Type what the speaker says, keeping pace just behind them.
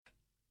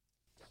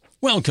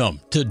Welcome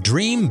to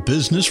Dream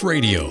Business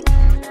Radio,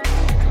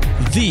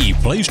 the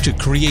place to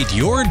create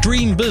your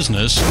dream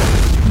business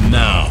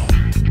now.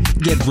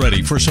 Get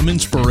ready for some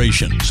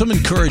inspiration, some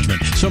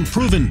encouragement, some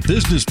proven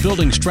business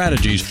building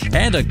strategies,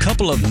 and a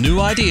couple of new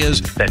ideas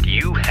that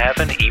you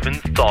haven't even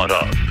thought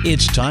of.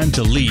 It's time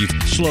to leave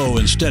slow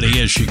and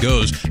steady as she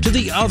goes to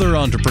the other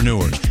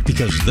entrepreneurs,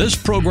 because this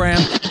program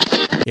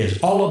is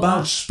all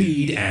about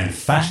speed and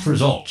fast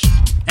results.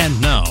 And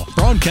now,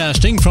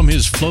 broadcasting from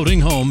his floating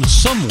home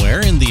somewhere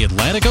in the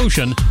Atlantic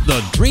Ocean,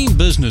 the Dream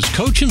Business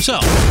Coach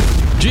himself,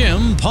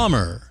 Jim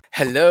Palmer.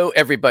 Hello,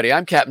 everybody.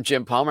 I'm Captain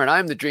Jim Palmer, and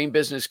I'm the Dream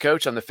Business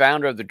Coach. I'm the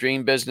founder of the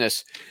Dream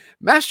Business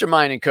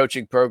Mastermind and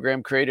Coaching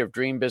Program, creator of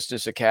Dream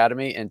Business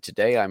Academy, and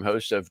today I'm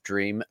host of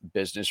Dream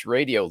Business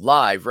Radio,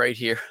 live right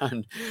here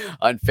on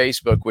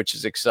Facebook, which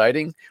is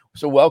exciting.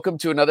 So welcome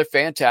to another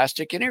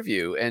fantastic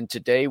interview, and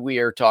today we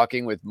are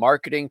talking with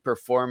marketing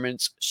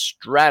performance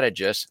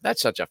strategist.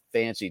 That's such a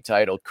fancy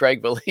title,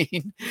 Craig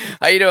Valine.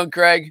 How you doing,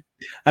 Craig?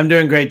 I'm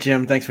doing great,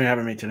 Jim. Thanks for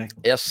having me today.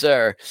 Yes,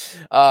 sir.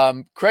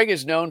 Craig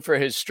is known for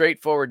his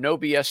straightforward, no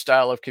BS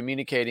style of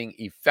communicating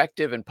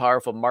effective and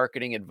powerful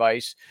marketing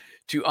advice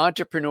to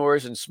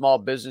entrepreneurs and small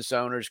business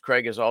owners.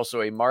 Craig is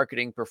also a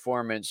marketing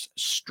performance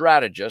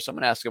strategist. I'm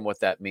going to ask him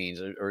what that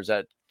means, or is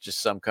that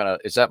just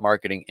is that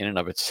marketing in and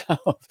of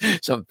itself,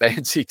 some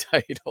fancy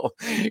title?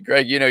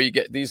 Craig, you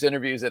get these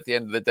interviews at the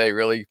end of the day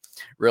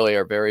really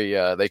are very,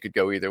 they could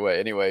go either way.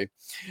 Anyway,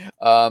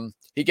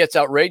 he gets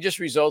outrageous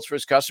results for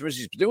his customers.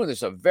 He's been doing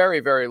this a very,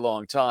 very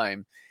long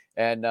time.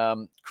 And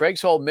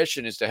Craig's whole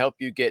mission is to help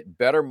you get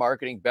better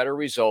marketing, better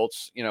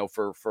results,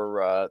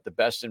 for the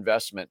best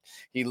investment.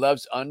 He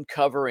loves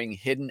uncovering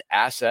hidden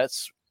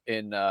assets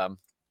in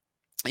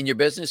your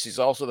business. He's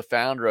also the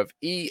founder of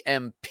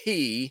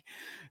EMP,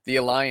 the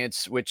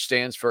Alliance, which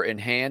stands for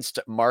Enhanced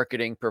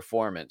Marketing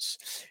Performance.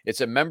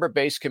 It's a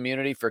member-based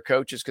community for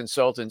coaches,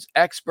 consultants,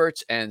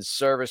 experts, and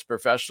service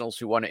professionals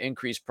who want to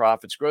increase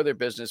profits, grow their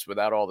business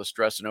without all the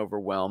stress and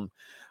overwhelm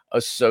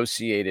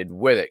associated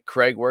with it.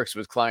 Craig works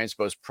with clients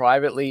both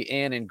privately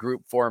and in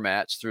group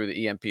formats through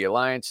the EMP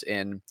Alliance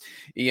and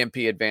EMP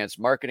Advanced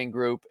Marketing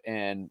Group.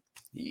 And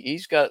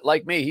he's got,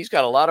 like me, he's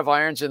got a lot of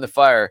irons in the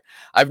fire.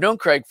 I've known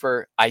Craig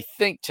for, I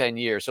think, 10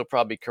 years. He'll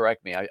probably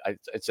correct me.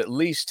 It's at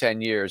least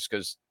 10 years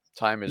because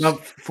time is...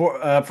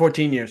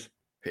 14 years.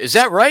 Is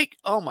that right?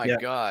 Oh, my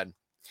God.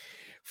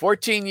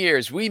 14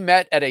 years. We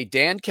met at a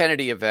Dan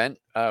Kennedy event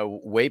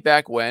way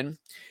back when.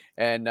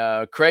 And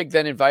Craig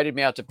then invited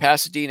me out to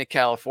Pasadena,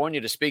 California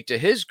to speak to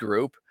his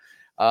group.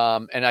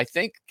 And I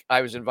think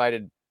I was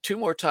invited 2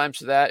 more times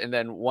to that, and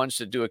then once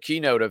to do a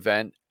keynote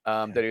event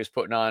that he was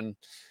putting on.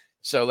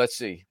 So let's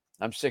see.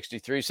 I'm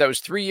 63. So that was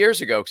 3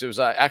 years ago, because it was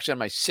actually on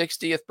my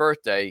 60th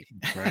birthday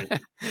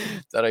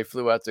that I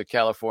flew out to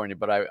California.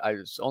 But I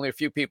was only a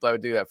few people I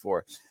would do that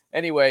for.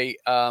 Anyway,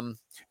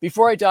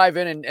 before I dive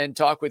in and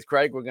talk with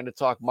Craig, we're going to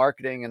talk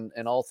marketing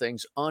and all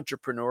things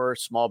entrepreneur,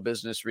 small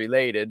business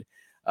related.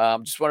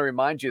 Just want to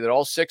remind you that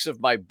all 6 of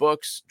my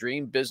books,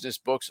 Dream Business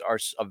books, are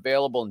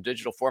available in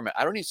digital format.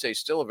 I don't need to say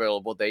still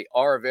available. They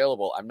are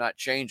available. I'm not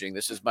changing.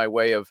 This is my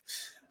way of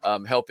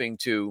helping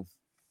to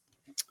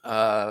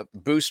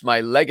boost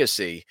my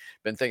legacy.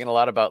 Been thinking a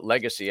lot about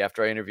legacy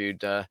after I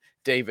interviewed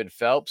David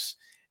Phelps.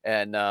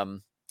 And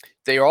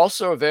they are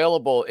also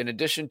available in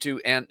addition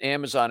to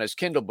Amazon as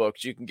Kindle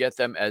books. You can get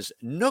them as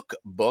Nook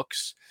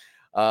books.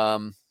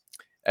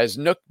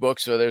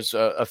 So there's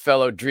a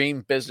fellow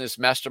Dream Business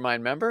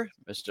Mastermind member,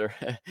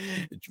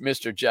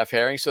 Mr. Jeff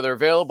Herring. So they're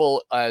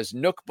available as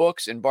Nook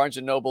books in Barnes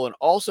 & Noble and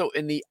also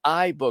in the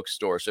iBook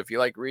store. So if you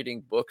like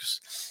reading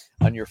books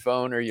on your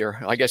phone or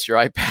I guess your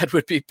iPad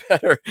would be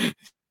better.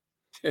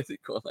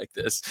 Going like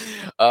this.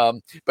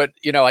 But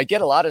I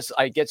get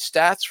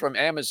stats from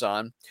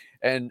Amazon.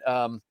 And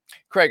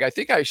Craig, I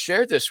think I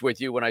shared this with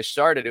you when I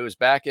started. It was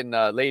back in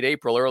late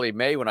April, early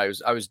May when I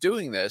was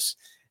doing this.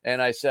 And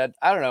I said,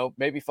 I don't know,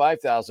 maybe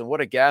 5,000.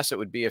 What a gas it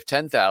would be if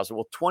 10,000.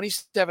 Well,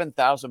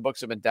 27,000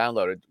 books have been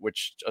downloaded,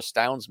 which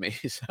astounds me.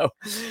 So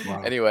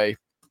Anyway,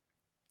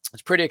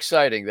 it's pretty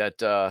exciting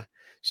that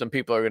some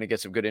people are going to get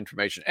some good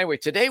information. Anyway,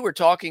 today we're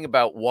talking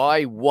about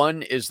why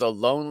 1 is the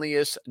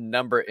loneliest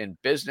number in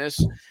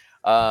business.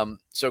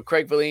 So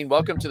Craig Valine,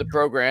 welcome to the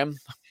program.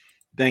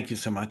 Thank you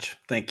so much.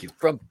 Thank you.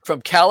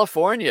 From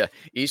California,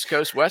 East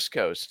Coast, West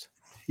Coast.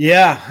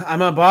 Yeah,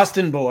 I'm a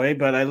Boston boy,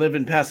 but I live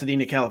in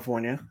Pasadena,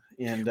 California.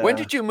 And when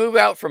did you move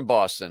out from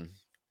Boston?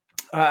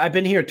 I've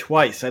been here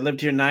twice. I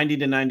lived here 90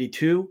 to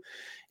 92,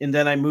 and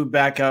then I moved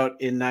back out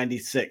in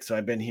 96. So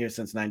I've been here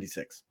since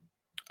 96.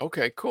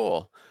 Okay,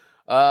 cool.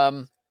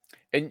 And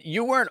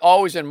you weren't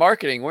always in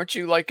marketing. Weren't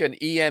you like an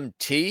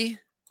EMT?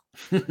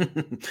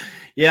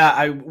 Yeah,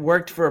 I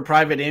worked for a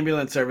private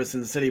ambulance service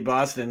in the city of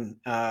Boston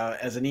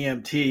as an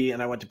EMT,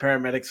 and I went to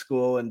paramedic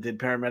school and did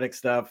paramedic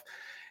stuff.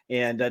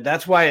 And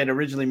that's why I had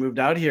originally moved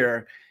out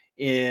here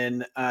in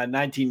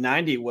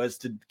 1990, was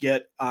to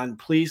get on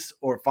police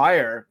or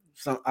fire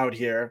out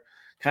here,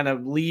 kind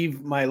of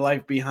leave my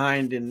life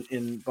behind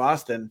in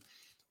Boston.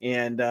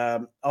 And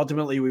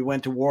ultimately, we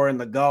went to war in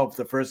the Gulf,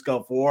 the first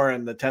Gulf War,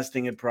 and the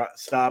testing had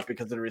stopped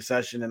because of the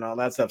recession and all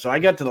that stuff. So I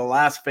got to the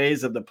last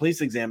phase of the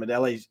police exam at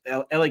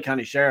LA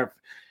County Sheriff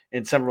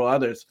and several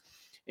others,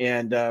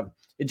 and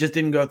it just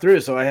didn't go through.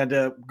 So I had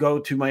to go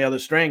to my other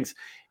strengths.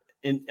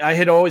 And I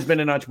had always been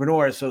an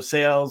entrepreneur, so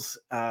sales,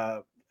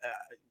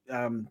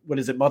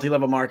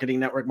 multi-level marketing,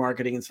 network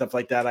marketing, and stuff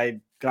like that. I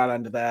got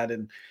onto that,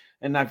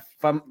 and I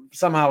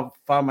somehow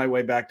found my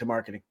way back to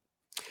marketing.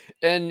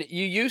 And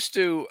you used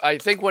to, I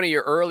think one of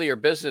your earlier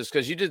business,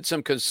 because you did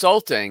some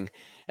consulting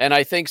and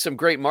I think some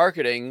great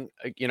marketing.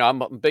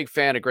 I'm a big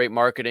fan of great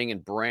marketing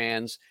and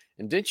brands.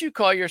 And didn't you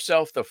call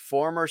yourself the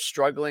former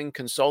struggling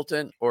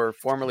consultant or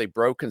formerly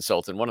broke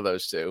consultant? One of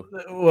those two.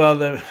 Well,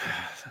 the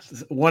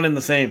one and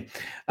the same.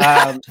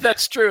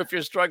 That's true. If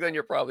you're struggling,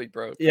 you're probably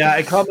broke. Yeah,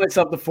 I called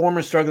myself the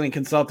former struggling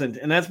consultant.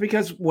 And that's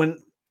because when,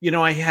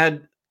 I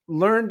had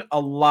learned a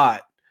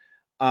lot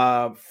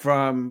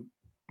from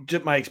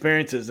just my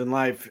experiences in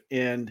life,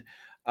 and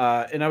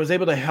I was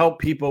able to help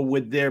people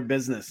with their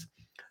business.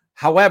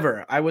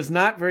 However, I was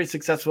not very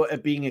successful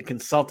at being a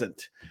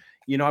consultant.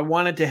 I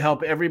wanted to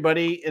help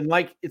everybody, and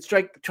it's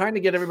like trying to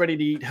get everybody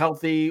to eat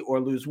healthy or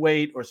lose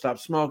weight or stop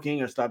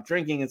smoking or stop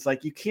drinking. It's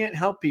like you can't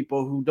help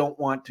people who don't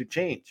want to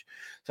change.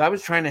 So I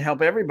was trying to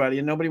help everybody,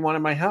 and nobody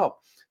wanted my help.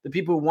 The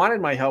people who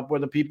wanted my help were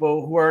the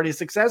people who were already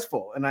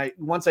successful. And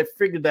once I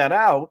figured that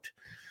out,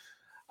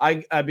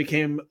 I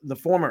became the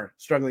former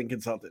struggling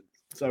consultant.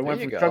 So I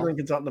went from struggling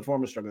consultant to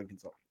former struggling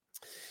consultant.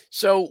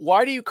 So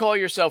why do you call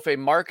yourself a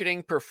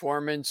marketing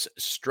performance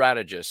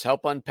strategist?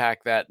 Help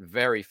unpack that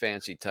very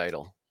fancy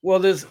title. Well,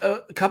 there's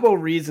a couple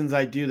of reasons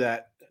I do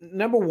that.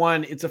 Number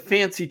one, it's a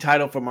fancy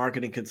title for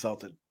marketing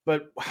consultant.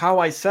 But how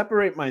I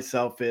separate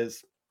myself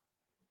is,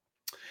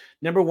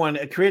 number one,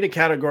 I create a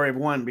category of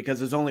one because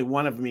there's only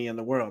one of me in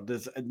the world.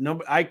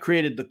 I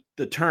created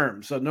the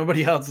term, so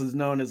nobody else is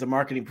known as a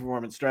marketing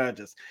performance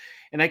strategist.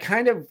 And I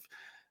kind of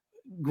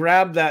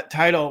grabbed that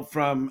title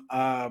from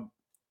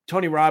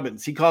Tony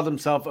Robbins. He called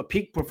himself a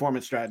peak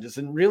performance strategist.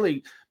 And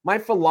really, my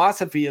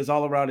philosophy is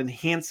all around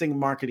enhancing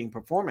marketing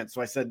performance.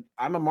 So I said,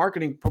 I'm a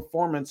marketing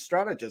performance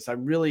strategist. I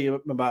really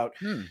am about,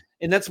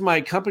 and that's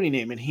my company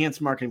name,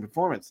 Enhanced Marketing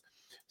Performance.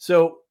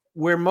 So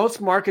where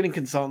most marketing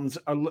consultants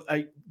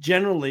I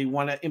generally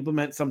want to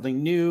implement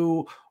something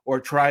new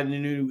or try the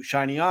new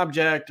shiny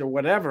object or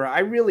whatever, I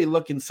really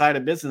look inside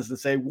a business and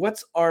say,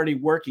 what's already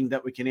working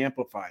that we can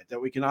amplify,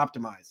 that we can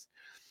optimize,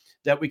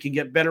 that we can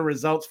get better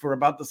results for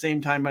about the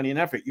same time, money, and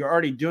effort. You're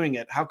already doing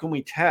it. How can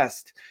we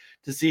test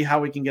to see how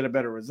we can get a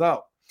better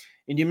result?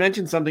 And you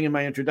mentioned something in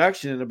my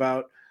introduction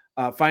about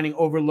finding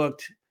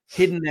overlooked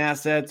hidden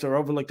assets or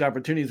overlooked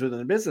opportunities within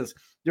a business.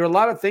 There are a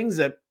lot of things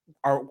that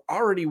are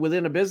already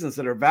within a business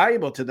that are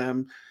valuable to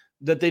them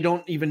that they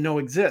don't even know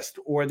exist,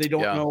 or they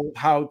don't know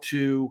how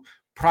to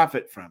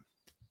profit from.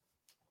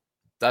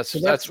 That's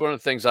one of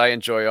the things I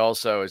enjoy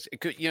also is,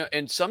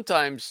 and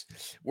sometimes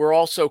we're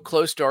all so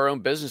close to our own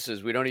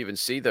businesses, we don't even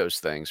see those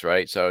things,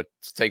 right? So it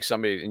takes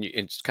somebody, and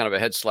it's kind of a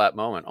head slap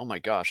moment. Oh my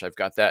gosh, I've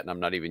got that and I'm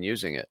not even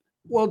using it.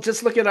 Well,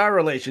 just look at our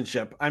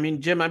relationship. I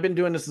mean, Jim, I've been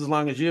doing this as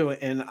long as you,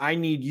 and I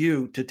need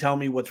you to tell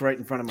me what's right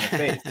in front of my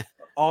face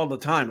all the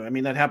time. I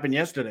mean, that happened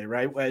yesterday,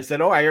 right? I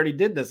said, I already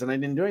did this and I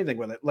didn't do anything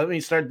with it. Let me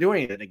start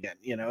doing it again.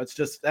 It's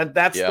just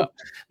that's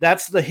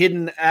the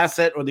hidden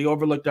asset or the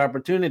overlooked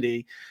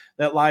opportunity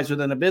that lies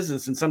within a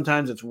business. And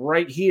sometimes it's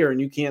right here and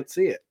you can't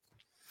see it.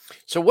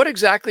 So what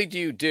exactly do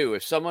you do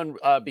if someone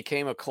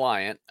became a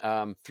client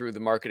through the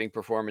Marketing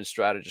Performance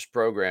Strategist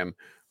program?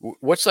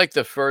 What's like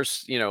the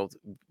first,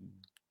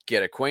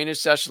 get acquainted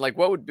session? Like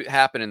what would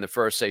happen in the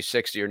first, say,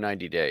 60 or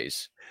 90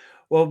 days?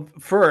 Well,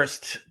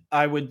 first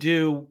I would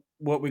do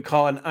what we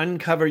call an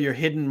uncover your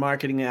hidden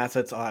marketing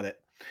assets audit.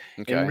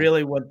 Okay. And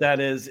really what that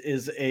is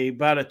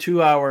about a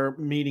 2-hour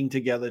meeting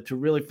together to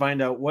really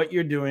find out what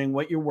you're doing,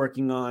 what you're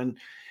working on,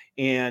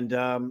 and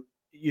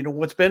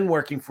what's been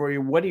working for you,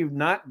 what are you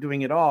not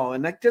doing at all.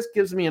 And that just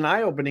gives me an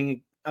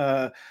eye-opening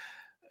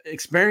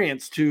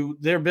experience to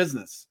their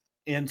business.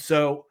 And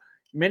so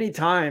many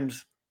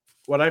times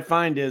what I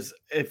find is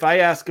if I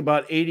ask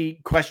about 80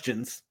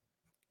 questions,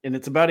 and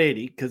it's about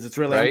 80 because it's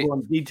really I'm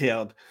going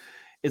detailed,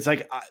 it's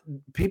like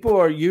people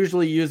are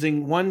usually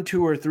using 1,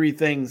 2, or 3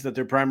 things that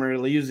they're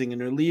primarily using,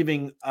 and they're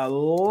leaving a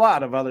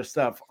lot of other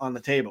stuff on the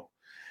table.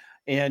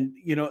 And,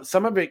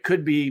 some of it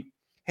could be,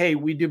 hey,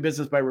 we do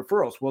business by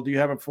referrals. Well, do you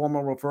have a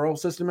formal referral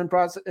system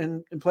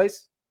in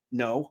place?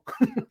 No.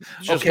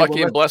 Just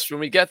lucky and blessed when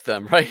we get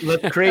them, right?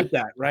 Let's create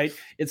that, right?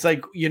 It's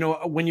like,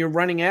 when you're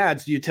running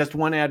ads, do you test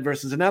one ad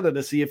versus another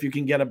to see if you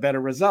can get a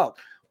better result?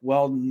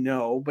 Well,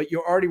 no, but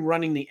you're already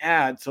running the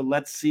ad. So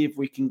let's see if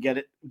we can get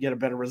a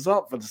better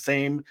result for the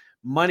same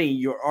money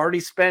you're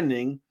already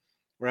spending,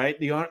 right?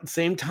 The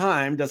same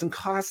time doesn't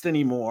cost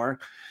anymore.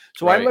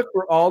 So I look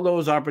for all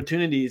those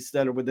opportunities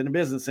that are within a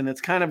business, and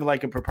it's kind of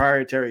like a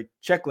proprietary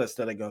checklist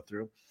that I go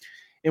through.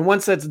 And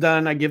once that's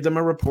done, I give them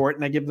a report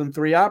and I give them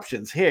 3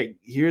 options. Hey,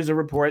 here's a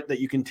report that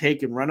you can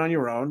take and run on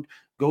your own.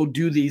 Go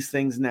do these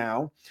things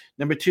now.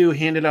 Number 2,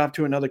 hand it off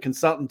to another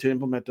consultant to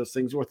implement those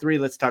things. Or 3,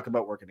 let's talk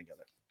about working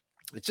together.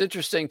 It's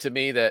interesting to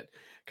me that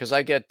because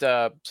I get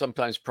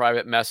sometimes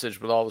private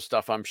message with all the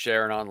stuff I'm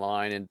sharing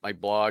online and my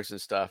blogs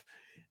and stuff,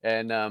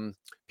 and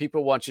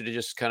people want you to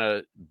just kind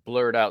of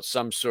blurt out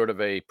some sort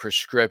of a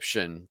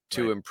prescription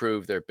to Right.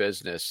 improve their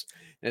business.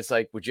 And it's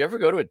like, would you ever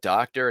go to a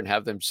doctor and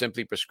have them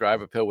simply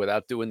prescribe a pill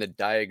without doing the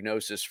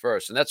diagnosis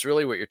first? And that's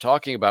really what you're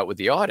talking about with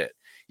the audit.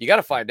 You got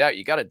to find out.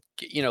 You got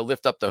to,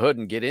 lift up the hood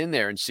and get in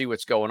there and see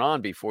what's going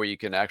on before you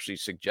can actually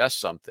suggest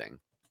something.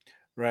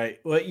 Right.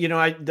 Well,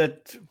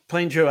 that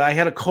plain true. I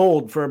had a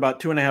cold for about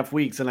 2.5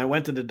 weeks, and I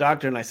went to the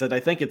doctor and I said, I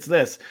think it's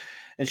this.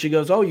 And she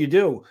goes, "Oh, you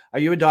do? Are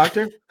you a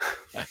doctor?"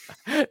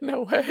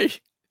 No way.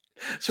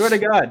 Swear to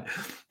God.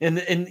 And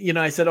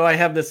I said, "Oh, I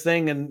have this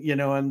thing," and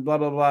and blah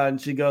blah blah. And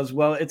she goes,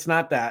 "Well, it's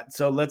not that.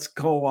 So let's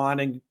go on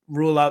and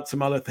rule out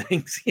some other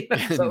things." So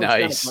it's kind of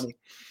Nice. funny.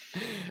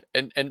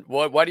 And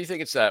why do you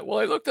think it's that? Well,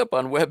 I looked up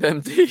on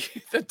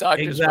WebMD. The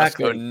doctors must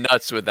go Exactly.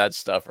 nuts with that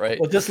stuff, right?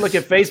 Well, just look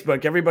at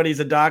Facebook. Everybody's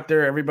a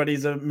doctor.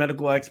 Everybody's a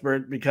medical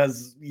expert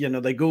because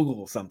they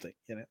Google something.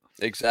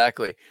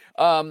 Exactly.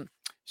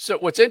 So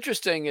what's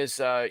interesting is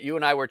you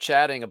and I were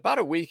chatting about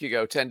a week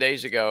ago, 10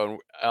 days ago.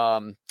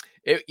 And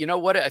you know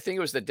what? I think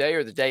it was the day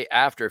or the day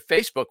after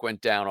Facebook went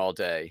down all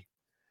day.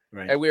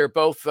 Right. And we were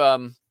both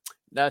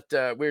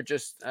we were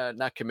just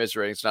not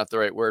commiserating. It's not the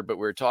right word, but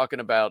we were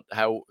talking about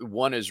how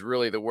one is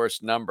really the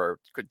worst number.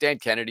 Dan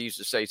Kennedy used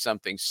to say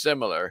something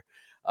similar.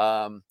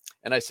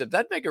 And I said,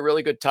 that'd make a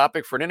really good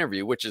topic for an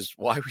interview, which is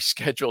why we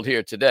scheduled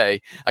here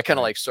today. I kind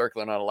of like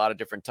circling on a lot of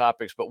different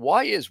topics, but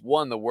why is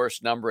one the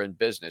worst number in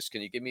business?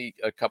 Can you give me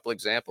a couple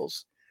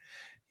examples?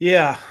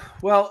 Yeah.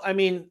 Well, I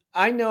mean,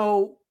 I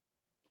know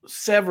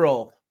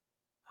several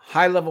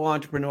high-level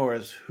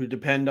entrepreneurs who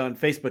depend on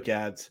Facebook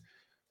ads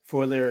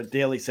for their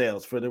daily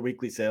sales, for their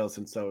weekly sales,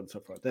 and so on and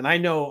so forth. And I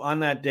know on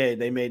that day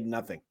they made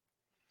nothing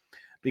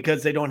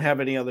because they don't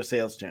have any other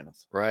sales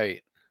channels.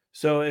 Right.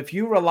 So if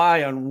you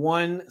rely on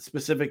one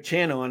specific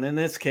channel, and in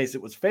this case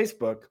it was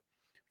Facebook,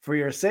 for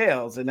your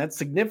sales, and that's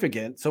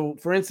significant. So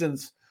for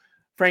instance,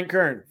 Frank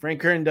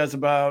Kern does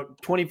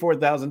about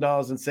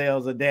 $24,000 in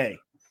sales a day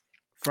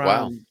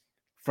Wow.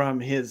 from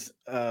his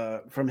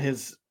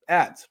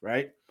ads,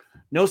 right?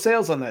 No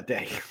sales on that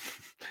day.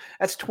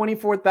 That's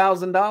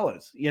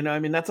 $24,000. I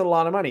mean, that's a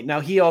lot of money. Now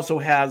he also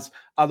has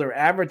other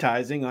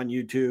advertising on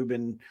YouTube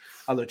and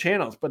other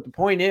channels. But the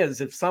point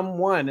is, if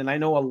someone, and I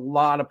know a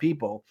lot of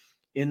people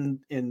in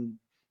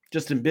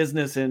just in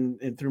business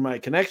and through my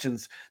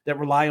connections that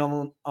rely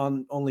on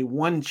only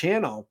one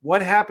channel,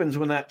 what happens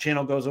when that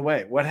channel goes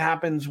away? What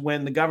happens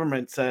when the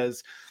government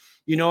says,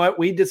 you know what,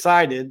 we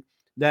decided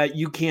that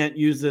you can't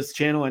use this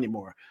channel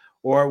anymore,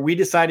 or we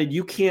decided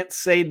you can't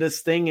say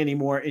this thing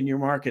anymore in your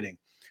marketing?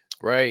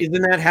 Right.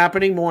 Isn't that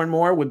happening more and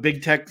more with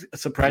big tech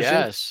suppression?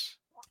 Yes.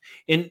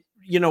 And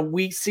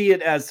we see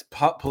it as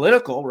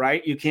political,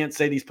 right? You can't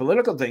say these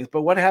political things,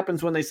 but what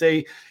happens when they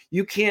say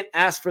you can't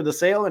ask for the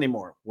sale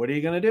anymore? What are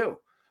you going to do?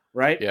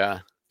 Right? Yeah.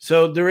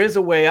 So there is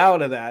a way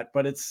out of that,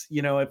 but it's,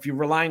 if you're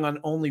relying on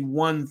only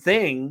one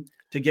thing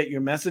to get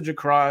your message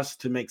across,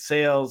 to make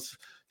sales,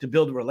 to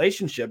build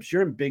relationships,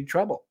 you're in big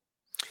trouble.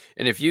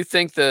 And if you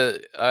think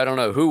I don't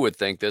know who would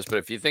think this, but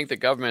if you think the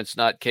government's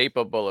not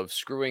capable of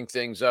screwing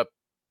things up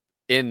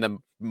in the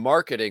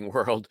marketing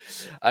world,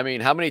 I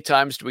mean, how many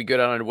times do we go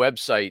down on a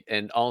website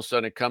and all of a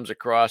sudden it comes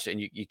across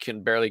and you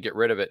can barely get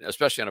rid of it,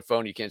 especially on a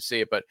phone, you can't see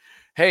it, but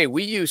hey,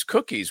 we use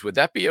cookies. Would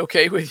that be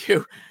okay with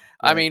you?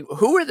 Right. I mean,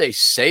 who are they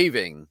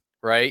saving,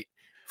 right?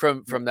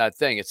 From that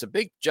thing? It's a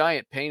big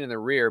giant pain in the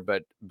rear,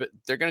 but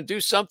they're going to do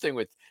something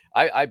with,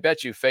 I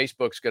bet you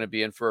Facebook's going to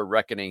be in for a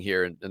reckoning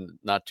here in the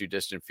not too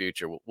distant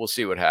future. We'll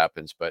see what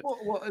happens, but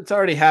well, it's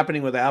already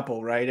happening with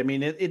Apple, right? I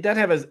mean,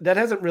 that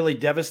hasn't really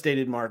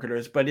devastated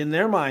marketers, but in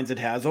their minds it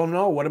has. Oh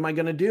no, what am I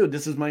going to do?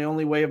 This is my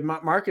only way of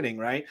marketing,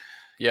 right?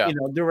 yeah.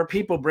 There were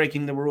people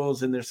breaking the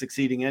rules and they're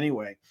succeeding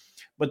anyway.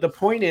 But the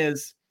point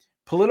is,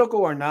 political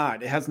or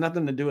not, it has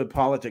nothing to do with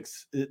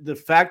politics. The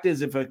fact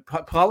is, if a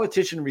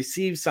politician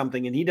receives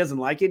something and he doesn't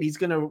like it, he's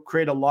going to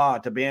create a law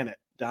to ban it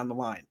down the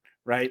line.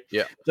 Right.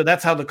 Yeah. So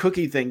that's how the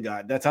cookie thing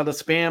got. That's how the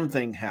spam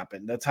thing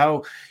happened. That's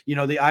how, the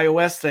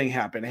iOS thing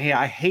happened. Hey,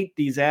 I hate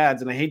these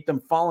ads and I hate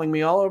them following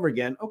me all over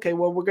again. Okay,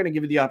 well, we're going to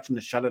give you the option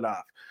to shut it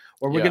off.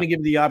 Or we're going to give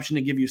you the option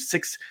to give you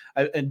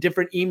a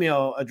different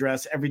email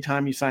address every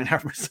time you sign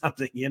up for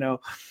something.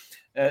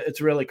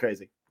 It's really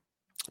crazy.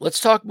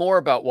 Let's talk more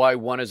about why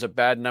one is a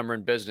bad number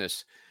in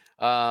business.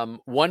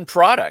 One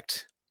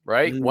product,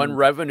 right? One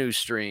revenue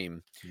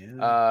stream.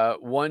 Yeah.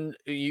 One,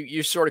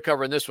 you sort of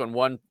covering this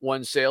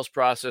one sales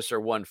process or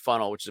one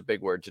funnel, which is a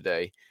big word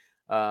today.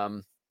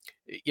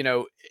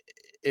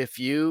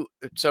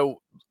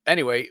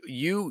 Anyway,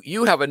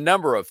 you have a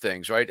number of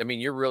things, right? I mean,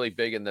 you're really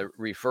big in the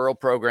referral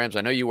programs.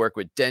 I know you work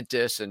with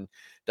dentists and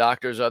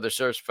doctors, other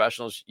service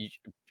professionals.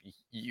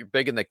 You're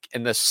big in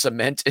the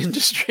cement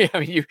industry. I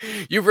mean,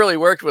 you've really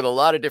worked with a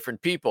lot of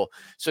different people.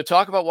 So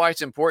talk about why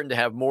it's important to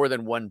have more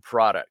than one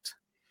product.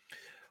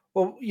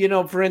 Well,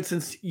 for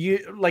instance,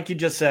 like you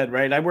just said,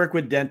 right? I work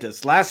with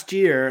dentists. Last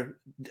year,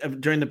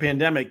 during the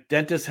pandemic,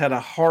 dentists had a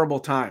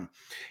horrible time.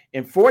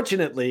 And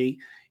fortunately,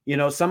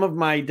 Some of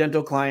my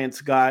dental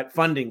clients got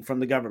funding from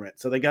the government.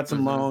 So they got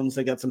some loans,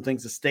 they got some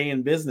things to stay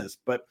in business,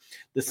 but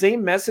the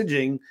same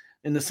messaging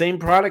and the same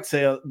product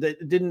sale, that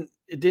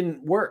it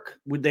didn't work.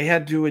 They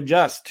had to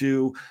adjust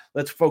to,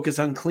 let's focus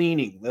on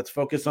cleaning, let's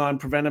focus on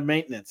preventive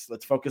maintenance,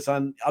 let's focus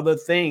on other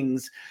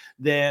things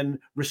than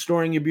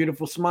restoring your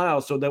beautiful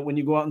smile so that when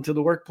you go out into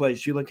the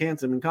workplace, you look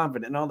handsome and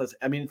confident and all this.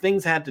 I mean,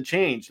 things had to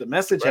change. The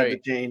message had to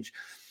change,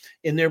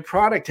 and their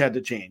product had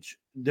to change,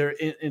 their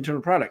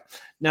internal product.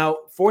 Now,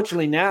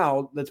 fortunately,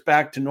 now that's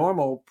back to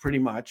normal pretty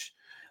much.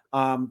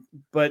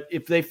 But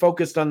if they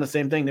focused on the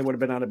same thing, they would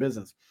have been out of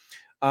business.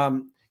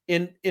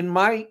 In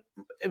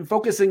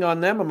focusing on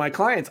them and my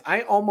clients,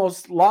 I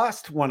almost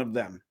lost one of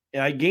them.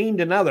 I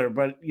gained another,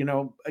 but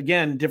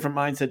again, different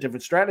mindset,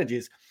 different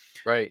strategies.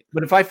 Right.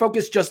 But if I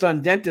focused just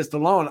on dentist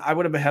alone, I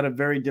would have had a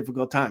very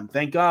difficult time.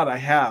 Thank God I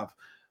have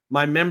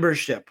my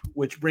membership,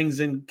 which brings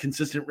in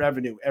consistent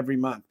revenue every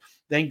month.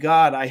 Thank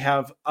God I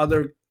have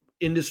other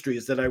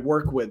industries that I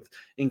work with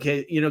in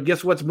case,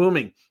 guess what's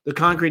booming? The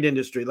concrete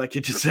industry, like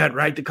you just said,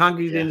 right? The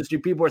concrete industry,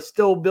 people are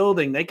still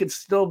building. They could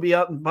still be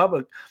out in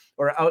public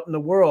or out in the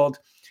world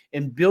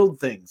and build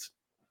things.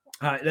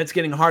 That's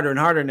getting harder and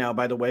harder now,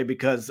 by the way,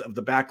 because of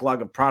the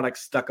backlog of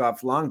products stuck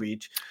off Long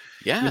Beach.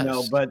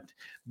 Yes.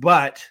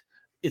 But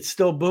it's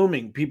still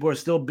booming. People are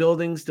still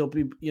building,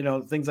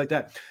 things like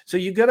that. So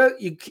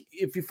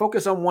if you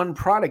focus on one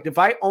product, if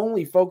I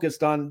only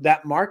focused on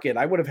that market,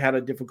 I would have had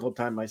a difficult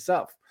time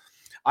myself.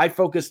 I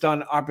focused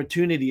on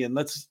opportunity, and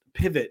let's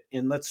pivot,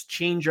 and let's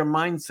change our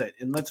mindset,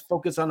 and let's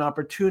focus on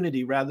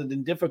opportunity rather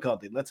than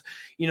difficulty.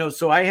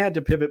 So I had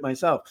to pivot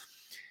myself.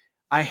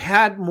 I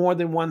had more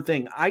than one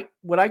thing.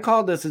 What I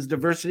call this is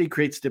diversity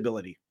creates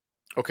stability.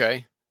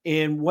 Okay.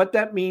 And what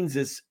that means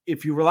is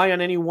if you rely on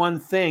any one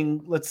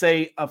thing, let's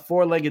say a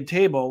 4-legged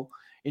table,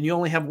 and you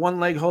only have one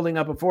leg holding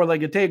up a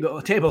 4-legged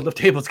table, the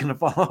table's going to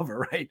fall over,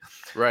 right?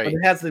 Right. But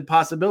it has the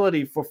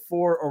possibility for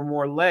 4 or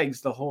more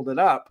legs to hold it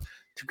up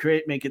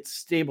to make it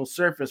stable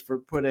surface for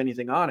put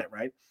anything on it,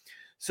 right?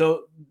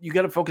 So you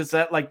got to focus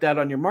like that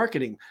on your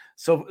marketing.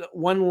 So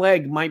one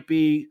leg might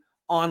be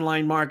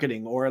online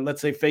marketing, or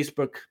let's say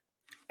Facebook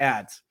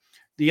ads.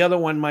 The other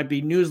one might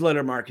be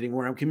newsletter marketing,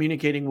 where I'm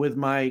communicating with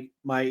my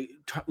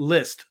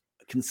list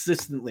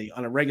consistently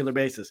on a regular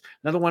basis.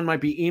 Another one might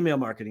be email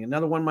marketing.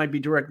 Another one might be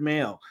direct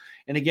mail.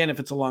 And again, if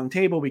it's a long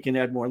table, we can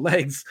add more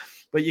legs,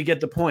 but you get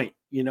the point.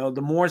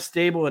 The more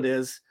stable it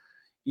is,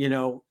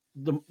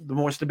 the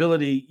more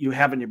stability you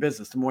have in your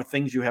business, the more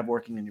things you have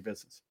working in your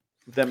business,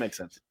 if that makes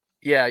sense.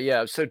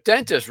 Yeah. So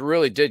dentists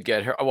really did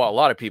get hurt. Well, a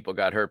lot of people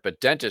got hurt, but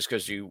dentists,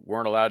 because you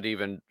weren't allowed to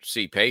even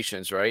see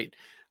patients, right?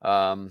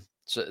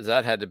 So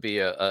that had to be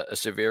a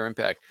severe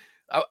impact.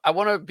 I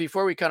want to,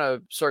 before we kind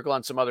of circle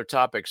on some other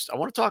topics, I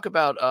want to talk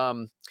about,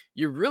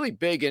 you're really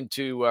big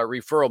into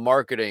referral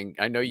marketing.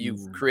 I know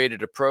you've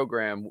created a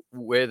program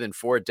with and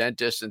for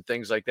dentists and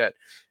things like that.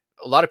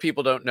 A lot of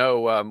people don't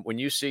know, when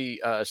you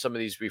see some of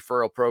these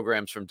referral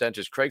programs from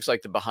dentists, Craig's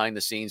like the behind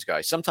the scenes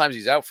guy. Sometimes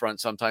he's out front,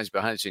 sometimes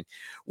behind the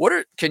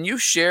scenes. Can you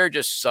share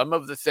just some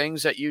of the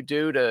things that you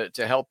do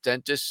to help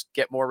dentists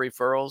get more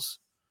referrals?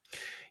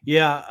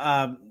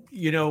 Yeah.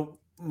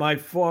 My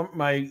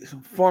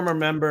former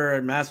member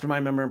and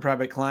mastermind member and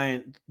private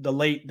client, the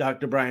late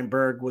Dr. Brian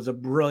Berg, was a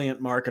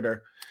brilliant marketer.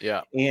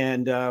 Yeah.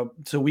 And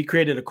so we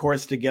created a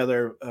course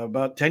together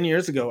about 10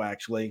 years ago,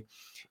 actually.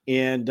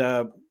 And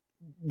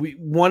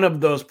one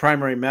of those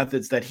primary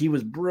methods that he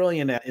was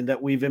brilliant at and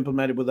that we've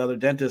implemented with other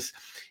dentists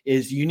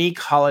is unique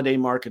holiday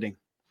marketing.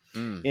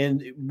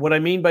 And what I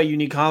mean by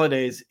unique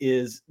holidays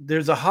is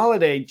there's a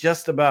holiday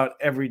just about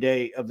every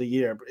day of the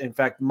year. In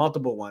fact,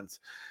 multiple ones.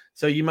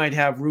 So you might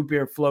have Root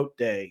Beer Float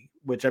Day,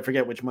 which I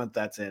forget which month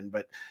that's in,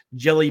 but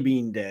Jelly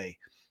Bean Day,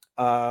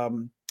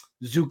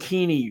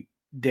 Zucchini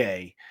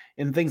Day,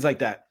 and things like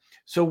that.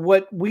 So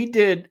what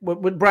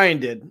Brian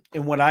did,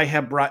 and what I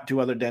have brought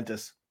to other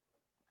dentists,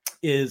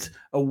 is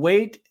a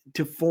way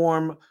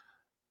to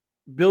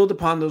build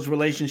upon those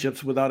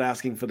relationships without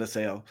asking for the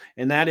sale.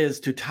 And that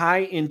is to tie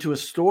into a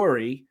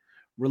story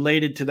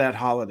related to that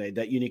holiday,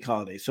 that unique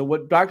holiday. So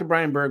what Dr.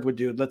 Brian Berg would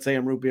do, let's say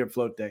on Root Beer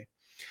Float Day,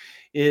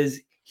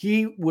 is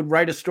he would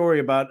write a story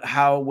about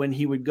how when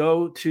he would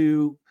go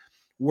to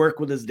work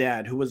with his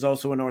dad, who was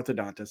also an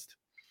orthodontist,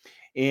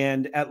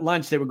 and at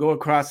lunch they would go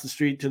across the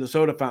street to the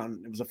soda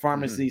fountain. It was a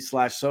pharmacy /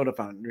 soda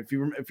fountain. If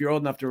you're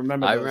old enough to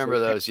remember, I remember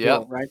those.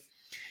 Yeah, right.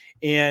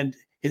 And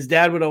his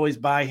dad would always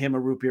buy him a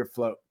root beer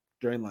float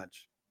during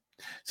lunch.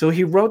 So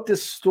he wrote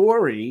this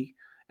story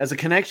as a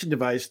connection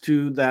device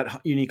to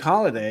that unique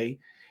holiday,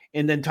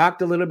 and then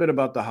talked a little bit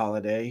about the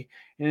holiday.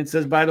 And it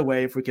says, by the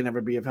way, if we can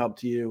ever be of help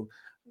to you,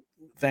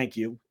 thank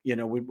you.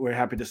 We're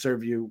happy to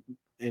serve you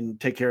and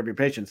take care of your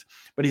patients.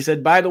 But he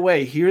said, by the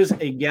way, here's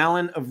a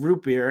gallon of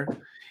root beer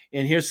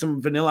and here's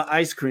some vanilla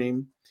ice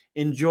cream.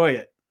 Enjoy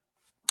it.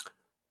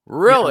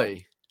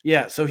 Really?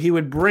 Yeah. So he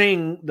would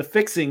bring the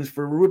fixings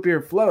for root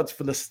beer floats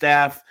for the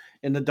staff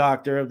and the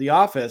doctor of the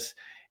office.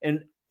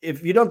 And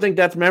if you don't think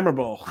that's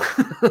memorable,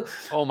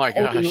 oh my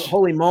gosh,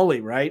 holy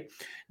moly, right?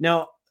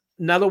 Now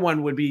Another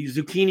one would be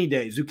Zucchini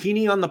Day,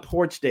 Zucchini on the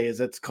Porch Day, as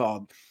it's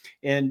called.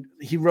 And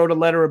he wrote a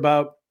letter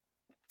about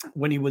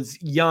when he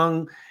was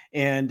young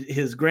and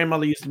his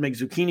grandmother used to make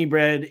zucchini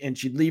bread and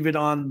she'd leave it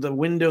on the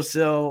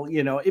windowsill.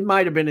 It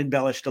might have been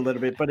embellished a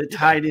little bit, but it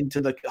tied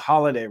into the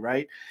holiday,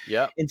 right?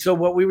 Yeah. And so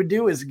what we would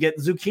do is get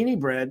zucchini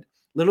bread,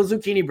 little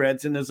zucchini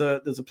breads, and there's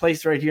a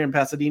place right here in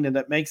Pasadena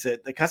that makes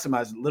it, that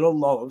customizes little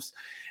loaves,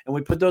 and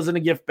we put those in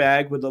a gift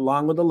bag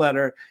along with a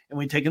letter, and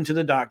we take them to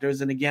the doctors.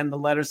 And again, the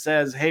letter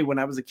says, hey, when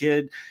I was a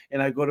kid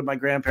and I go to my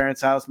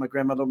grandparents' house, my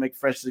grandmother will make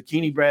fresh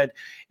zucchini bread,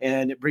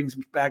 and it brings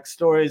back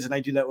stories, and I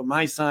do that with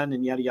my son,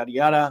 and yada, yada,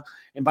 yada.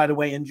 And by the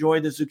way, enjoy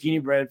the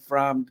zucchini bread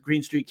from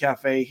Green Street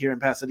Cafe here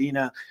in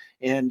Pasadena,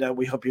 and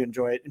we hope you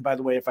enjoy it. And by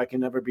the way, if I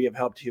can ever be of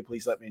help to you,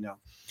 please let me know.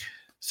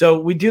 So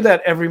we do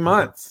that every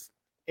month,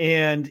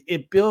 and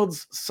it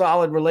builds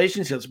solid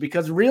relationships,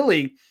 because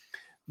really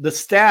the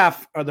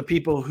staff are the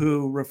people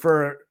who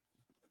refer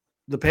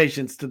the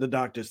patients to the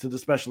doctors, to the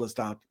specialist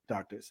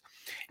doctors.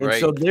 And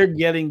Right. so they're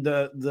getting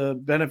the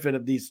benefit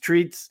of these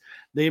treats.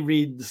 They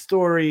read the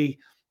story.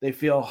 They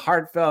feel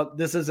heartfelt.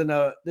 This isn't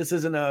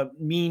a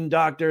mean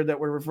doctor that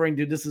we're referring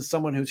to. This is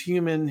someone who's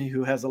human,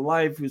 who has a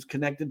life, who's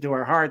connected to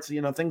our hearts,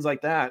 things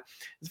like that.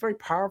 It's very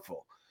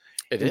powerful.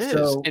 It And is.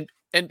 so-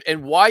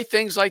 And why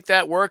things like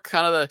that work,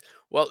 kind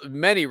of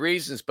many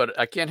reasons, but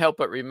I can't help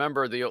but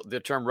remember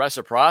the term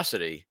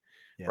reciprocity,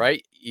 Yeah.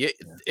 right?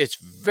 It's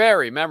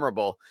very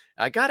memorable.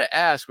 I got to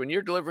ask, when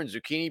you're delivering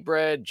zucchini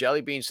bread, jelly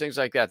beans, things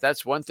like that,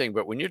 that's one thing.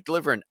 But when you're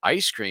delivering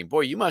ice cream,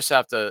 boy, you must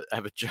have to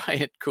have a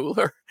giant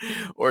cooler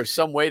or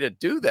some way to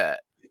do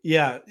that.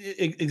 Yeah,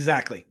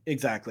 exactly.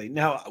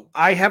 Now,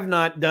 I have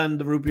not done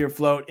the root beer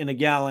float in a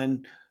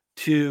gallon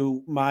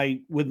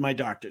with my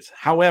doctors.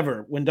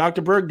 However, when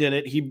Dr. Berg did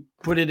it, he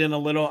put it in a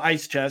little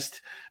ice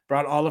chest,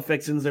 brought all the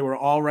fixings. They were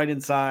all right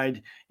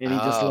inside, and he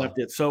just left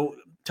it. So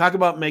talk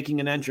about making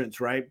an entrance,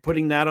 right?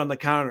 Putting that on the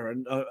counter,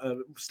 a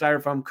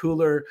styrofoam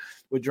cooler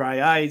with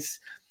dry ice,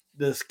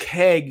 this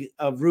keg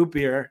of root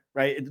beer,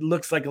 right? It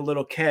looks like a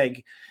little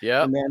keg.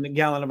 Yeah. And then a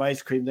gallon of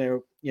ice cream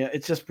there. Yeah,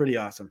 it's just pretty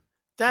awesome.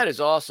 That is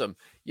awesome.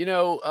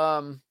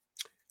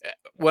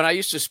 When I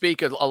used to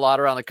speak a lot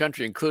around the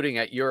country, including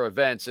at your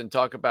events, and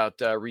talk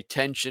about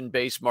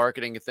retention-based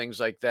marketing and things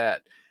like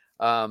that,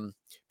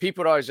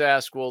 people would always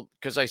ask, well,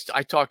 because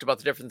I talked about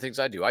the different things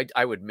I do.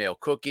 I would mail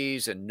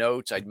cookies and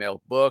notes. I'd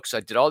mail books. I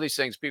did all these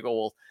things. People,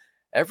 well,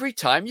 every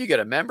time you get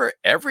a member,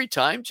 every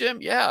time,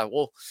 Jim? Yeah,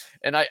 well,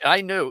 and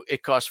I knew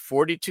it cost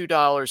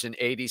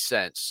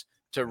 $42.80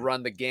 to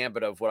run the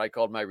gambit of what I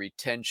called my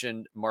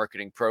retention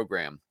marketing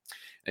program.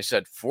 I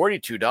said,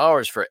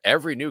 $42 for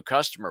every new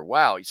customer.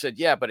 Wow. He said,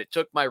 yeah, but it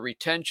took my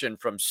retention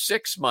from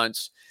 6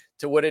 months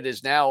to what it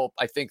is now,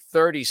 I think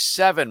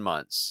 37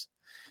 months.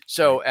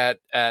 So at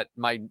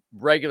my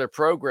regular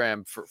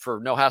program for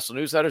No Hassle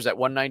newsletters at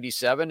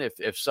 $197,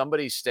 if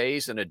somebody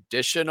stays an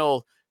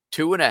additional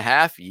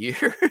 2.5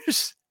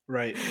 years,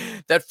 right,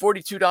 that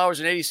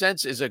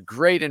 $42.80 is a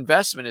great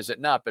investment, is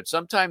it not? But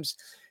sometimes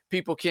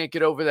people can't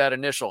get over that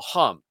initial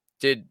hump.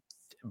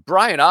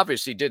 Brian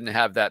obviously didn't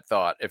have that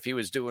thought if he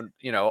was doing,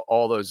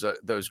 all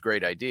those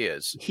great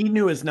ideas. He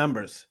knew his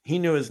numbers.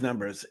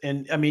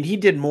 And I mean, he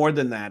did more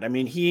than that. I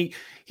mean, he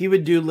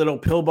would do little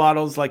pill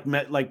bottles, like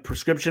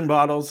prescription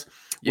bottles,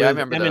 Yeah, I with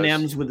remember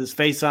M&Ms with his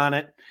face on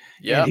it.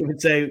 Yeah. And he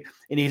would say,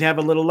 and he'd have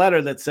a little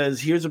letter that says,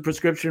 here's a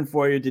prescription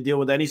for you to deal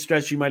with any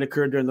stress you might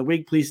occur during the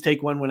week. Please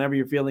take one whenever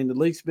you're feeling the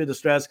least bit of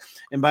stress.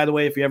 And by the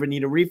way, if you ever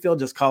need a refill,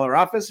 just call our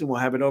office and we'll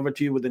have it over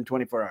to you within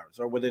 24 hours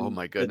or within. Oh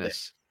my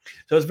goodness.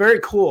 So it's very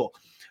cool.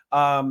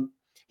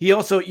 He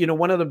also,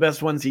 one of the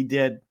best ones he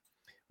did,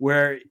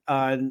 where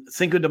on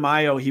Cinco de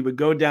Mayo, he would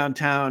go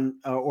downtown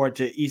or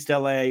to East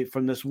LA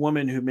from this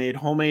woman who made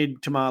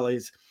homemade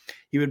tamales.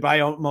 He would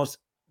buy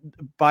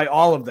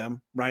all of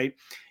them, right?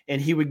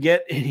 And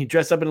he'd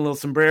dress up in a little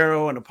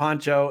sombrero and a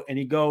poncho, and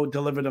he'd go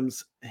deliver them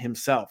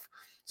himself.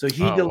 So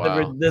he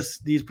delivered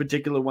these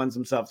particular ones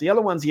himself. The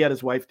other ones he had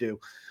his wife do,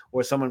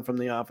 or someone from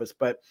the office.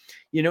 But,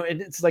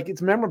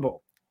 it's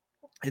memorable.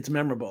 It's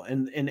memorable,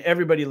 and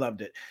everybody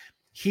loved it.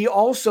 He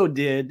also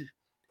did,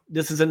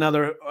 this is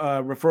another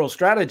referral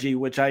strategy,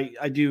 which I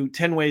do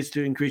 10 ways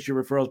to increase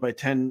your referrals by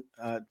 10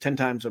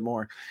 times or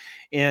more.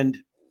 And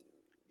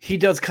he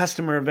does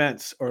customer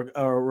events or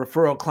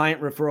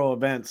client referral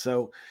events.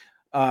 So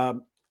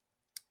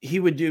he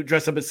would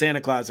dress up as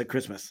Santa Claus at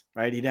Christmas,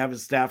 right? He'd have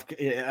his staff,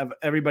 have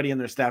everybody in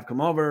their staff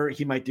come over.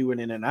 He might do an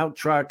in and out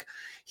truck.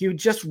 He would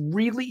just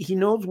he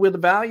knows where the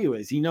value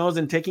is. He knows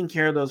in taking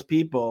care of those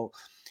people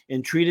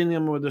and treating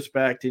them with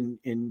respect and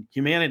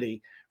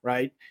humanity,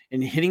 right?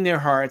 And hitting their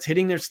hearts,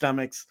 hitting their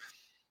stomachs.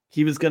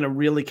 He was going to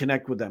really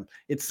connect with them.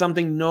 It's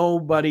something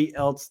nobody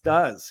else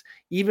does,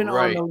 even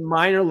on the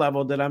minor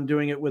level that I'm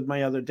doing it with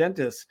my other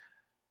dentists,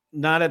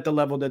 not at the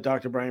level that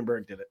Dr. Brian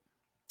Berg did it.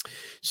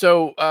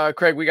 So,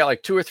 Craig, we got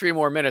like 2 or 3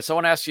 more minutes. I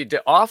want to ask you, do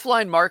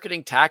offline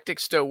marketing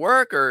tactics still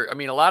work? Or, I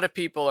mean, a lot of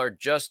people are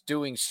just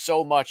doing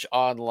so much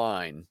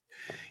online.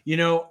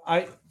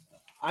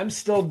 I'm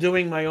still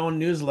doing my own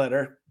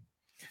newsletter.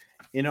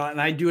 and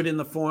I do it in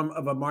the form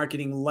of a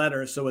marketing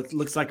letter. So it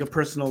looks like a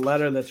personal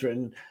letter that's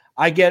written.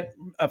 I get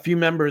a few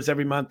members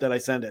every month that I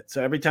send it.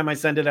 So every time I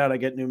send it out, I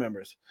get new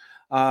members.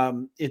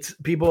 It's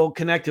people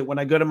connected. When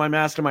I go to my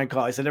mastermind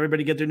call, I said,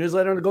 everybody get their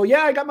newsletter, and I go,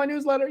 yeah, I got my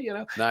newsletter,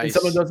 Nice. And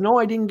someone goes, no,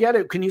 I didn't get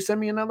it. Can you send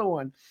me another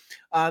one?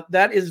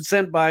 That is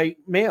sent by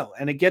mail,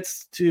 and it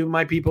gets to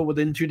my people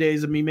within 2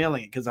 days of me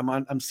mailing it, because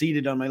I'm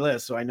seated on my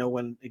list. So I know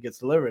when it gets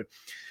delivered.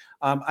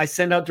 I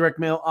send out direct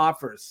mail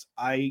offers.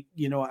 I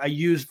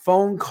use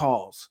phone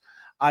calls.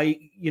 I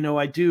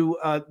do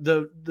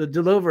the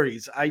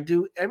deliveries. I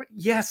do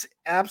yes,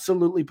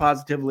 absolutely,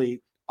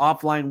 positively.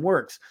 Offline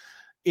works.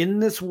 In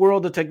this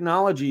world of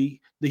technology,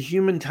 the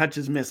human touch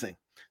is missing.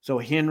 So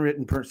a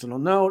handwritten personal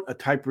note, a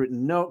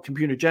typewritten note,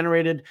 computer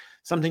generated,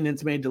 something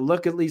that's made to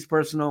look at least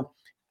personal,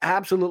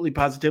 absolutely,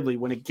 positively.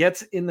 When it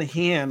gets in the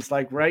hands,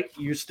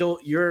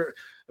 you're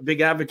a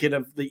big advocate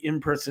of the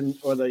in-person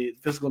or the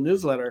physical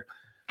newsletter.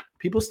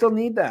 People still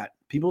need that.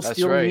 People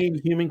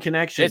need human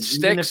connection. It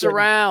sticks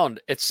around.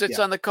 It sits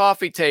on the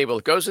coffee table.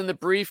 It goes in the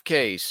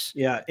briefcase.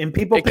 Yeah, and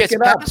people pick it it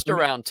up. It gets passed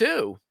around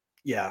too.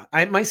 Yeah,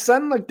 my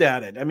son looked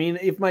at it. I mean,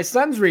 if my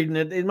son's reading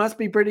it, it must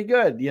be pretty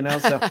good,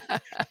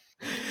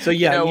 So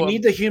yeah, you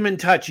need the human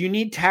touch. You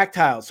need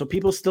tactile. So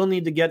people still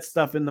need to get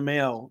stuff in the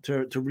mail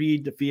to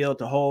read, to feel,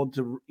 to hold,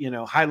 to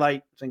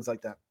highlight, things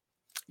like that.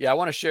 Yeah, I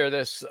want to share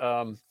this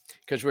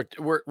because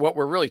what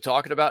we're really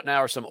talking about now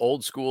are some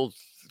old school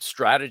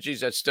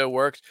strategies that still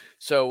works.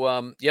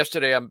 So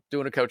yesterday I'm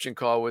doing a coaching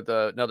call with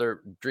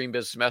another Dream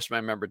Business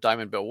Mastermind member,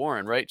 Diamond Bill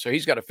Warren, right? So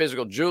he's got a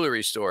physical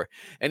jewelry store,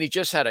 and he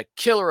just had a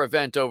killer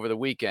event over the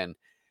weekend.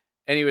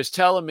 And he was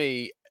telling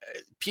me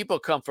people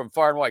come from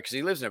far and wide, because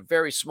he lives in a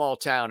very small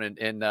town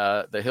in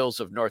the hills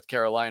of North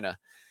Carolina.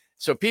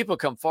 So people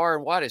come far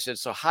and wide. I said,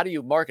 so how do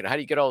you market? How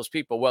do you get all those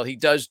people? Well, he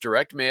does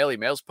direct mail, he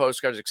mails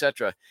postcards,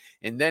 etc.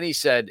 And then he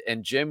said,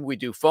 and Jim, we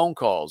do phone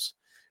calls.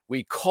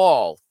 We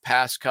call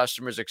past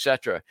customers,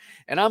 etc.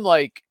 And I'm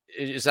like,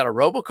 is that a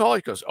robocall?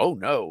 He goes, oh,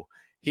 no.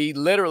 He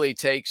literally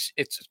takes,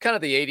 it's kind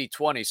of the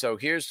 80-20. So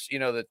here's,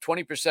 the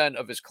 20%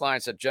 of his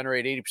clients that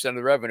generate 80% of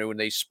the revenue, and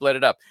they split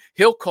it up.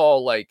 He'll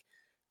call like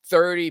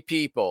 30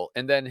 people,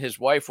 and then his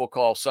wife will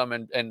call some,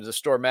 and the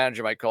store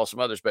manager might call some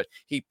others. But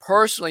he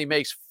personally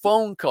makes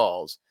phone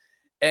calls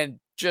and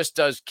just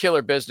does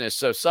killer business.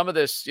 So some of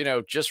this,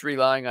 just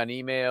relying on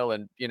email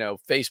and,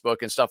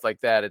 Facebook and stuff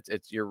like that,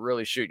 you're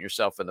really shooting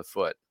yourself in the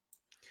foot.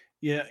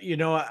 Yeah,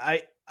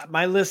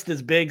 my list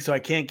is big, so I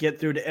can't get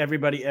through to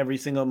everybody every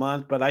single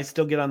month, but I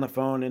still get on the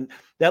phone. And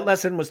that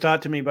lesson was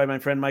taught to me by my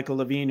friend Michael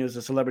Levine, who's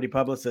a celebrity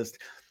publicist.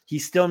 He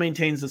still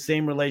maintains the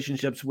same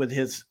relationships with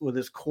his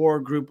core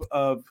group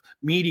of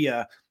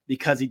media,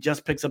 because he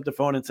just picks up the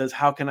phone and says,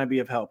 how can I be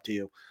of help to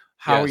you?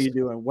 How are you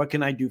doing? What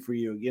can I do for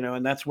you?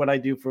 And that's what I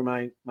do for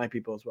my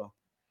people as well.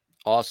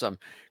 Awesome.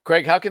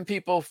 Craig, how can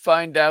people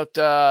find out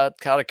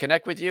how to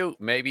connect with you?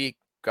 Maybe,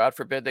 God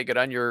forbid, they get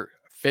on your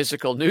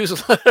physical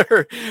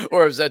newsletter,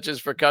 or is that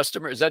just for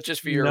customers? Is that just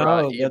for your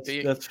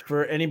EMP? That's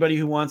for anybody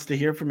who wants to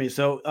hear from me.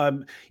 So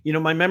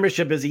my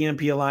membership is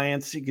EMP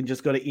Alliance. You can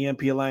just go to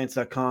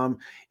EMPalliance.com.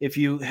 If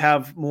you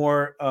have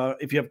more,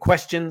 if you have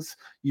questions,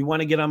 you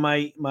want to get on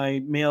my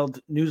mailed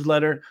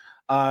newsletter,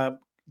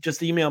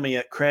 just email me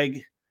at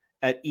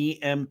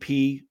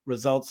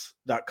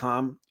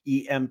Craig@EMPresults.com,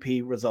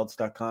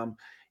 EMPresults.com,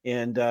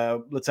 and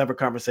let's have a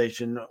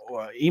conversation,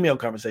 or email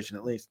conversation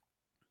at least.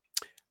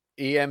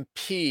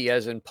 EMP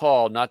as in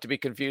Paul, not to be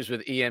confused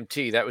with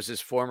EMT. That was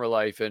his former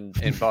life in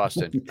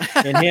Boston.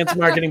 Enhanced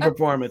Marketing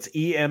Performance,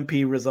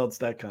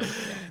 EMPresults.com.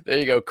 There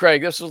you go,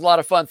 Craig. This was a lot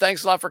of fun.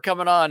 Thanks a lot for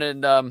coming on.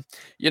 And,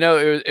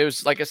 it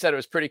was, like I said, it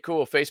was pretty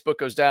cool. Facebook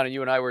goes down, and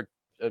you and I were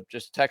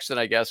just texting,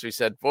 I guess. We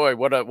said, boy,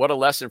 what a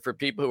lesson for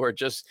people who are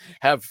just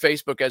have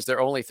Facebook as their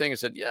only thing. I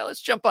said, yeah,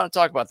 let's jump on and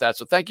talk about that.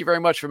 So thank you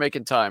very much for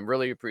making time.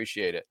 Really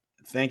appreciate it.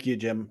 Thank you,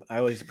 Jim. I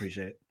always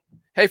appreciate it.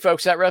 Hey,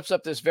 folks, that wraps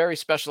up this very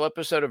special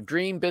episode of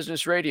Dream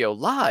Business Radio,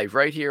 live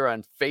right here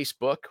on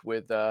Facebook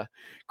with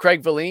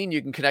Craig Valine.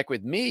 You can connect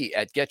with me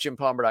at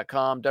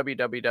getjimpalmer.com,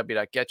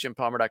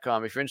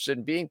 www.getjimpalmer.com. If you're interested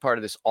in being part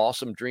of this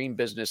awesome Dream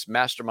Business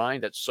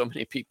Mastermind that so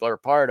many people are a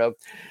part of,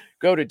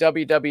 go to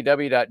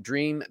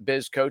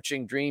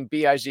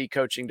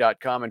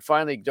www.dreambizcoaching.com. And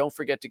finally, don't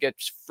forget to get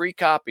free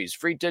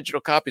digital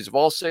copies of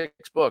all 6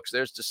 books.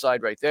 There's the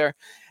side right there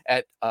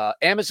at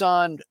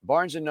Amazon,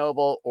 Barnes &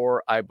 Noble,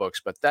 or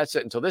iBooks. But that's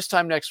it. Until this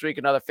time next week,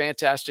 another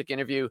fantastic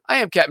interview. I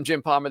am Captain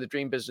Jim Palmer, the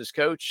Dream Business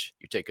Coach.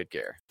 You take good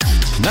care.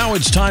 Now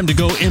it's time to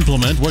go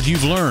implement what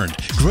you've learned.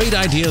 Great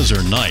ideas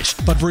are nice,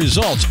 but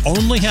results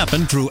only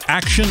happen through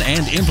action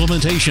and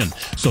implementation.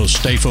 So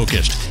stay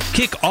focused.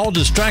 Kick all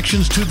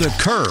distractions to the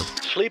curb.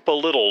 Sleep a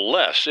little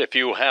less if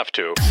you have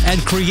to. And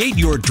create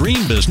your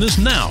dream business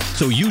now,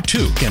 so you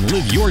too can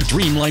live your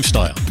dream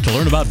lifestyle. To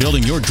learn about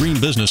building your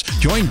dream business,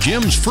 join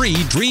Jim's free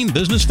Dream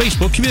Business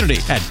Facebook community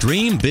at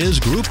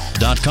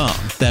dreambizgroup.com.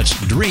 That's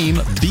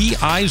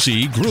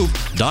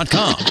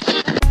dreambizgroup.com.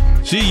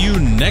 See you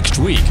next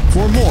week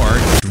for more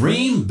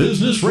Dream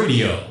Business Radio.